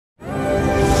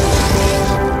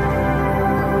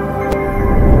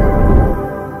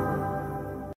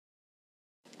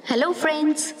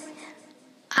Friends,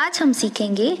 आज हम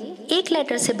सीखेंगे एक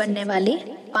लेटर से बनने वाले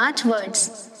 5 वर्ड्स।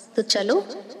 तो चलो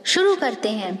शुरू करते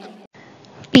हैं।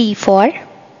 P for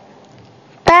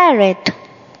parrot,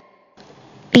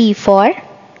 P for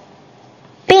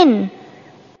pin,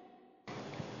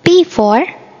 P for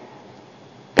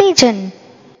pigeon,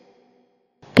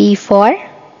 P for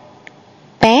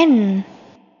pen,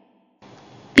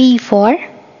 P for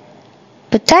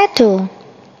potato,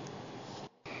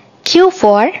 Q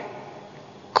for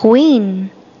queen,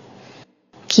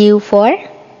 Q for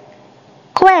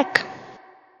quack,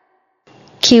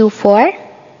 Q for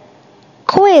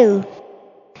quill,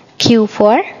 Q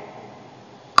for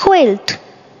quilt,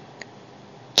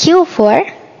 Q for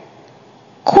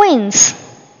queens,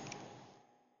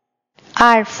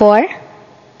 R for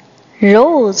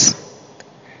rose,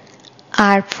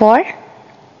 R for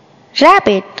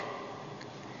rabbit,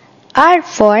 R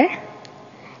for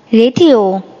radio,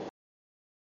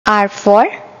 R for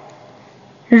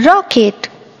rocket,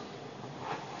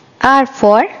 R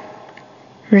for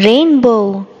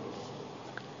rainbow,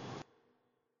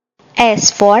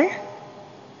 S for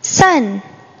sun,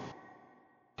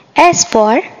 S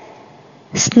for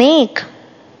snake,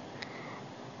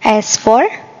 S for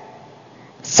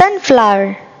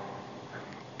sunflower,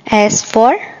 S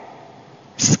for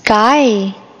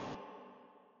sky,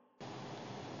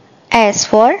 S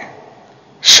for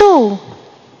shoe,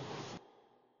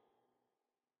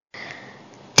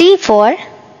 T for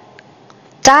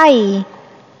tie,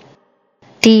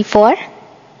 T for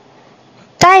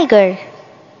tiger,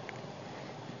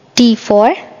 T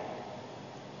for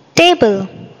table,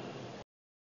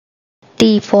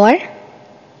 T for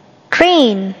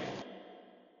train,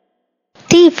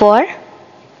 T for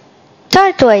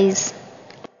tortoise,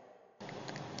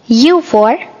 U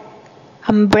for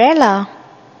umbrella,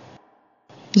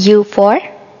 U for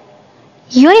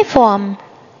uniform,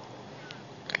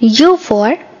 U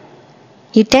for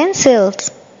utensils,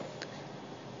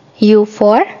 U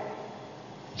for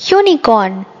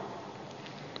unicorn,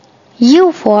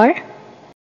 U for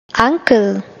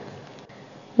uncle,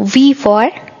 V for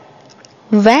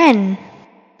van,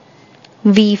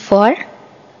 V for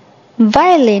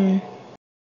violin,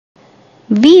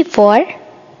 V for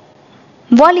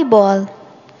volleyball,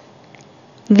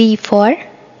 V for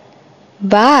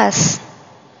vase,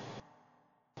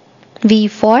 V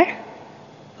for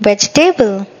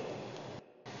vegetable,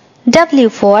 W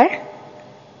for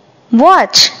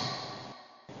watch,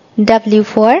 W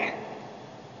for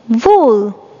wool,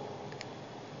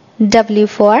 W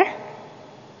for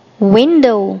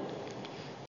window,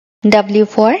 W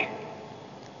for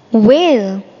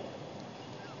whale,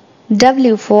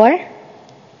 W for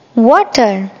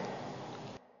water,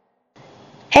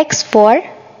 X for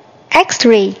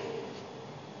X-ray,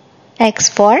 X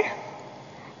for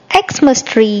Xmas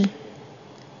tree,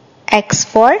 X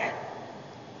for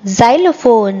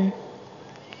xylophone,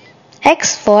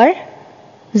 X for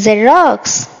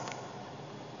Xerox,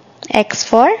 X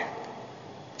for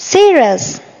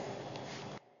Cirrus,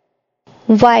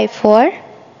 Y for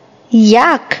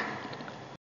yak,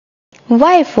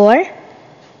 Y for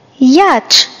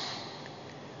yacht,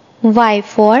 Y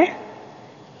for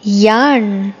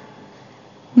yarn,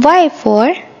 Y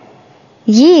for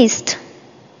yeast,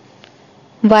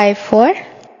 Y for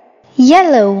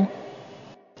yellow,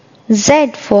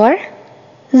 Z for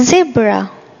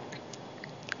zebra,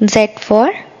 Z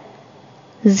for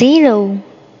zero,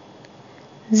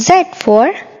 Z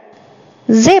for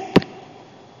zip,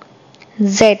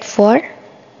 Z for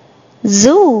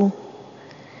zoo,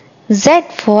 Z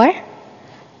for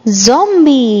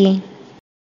zombie.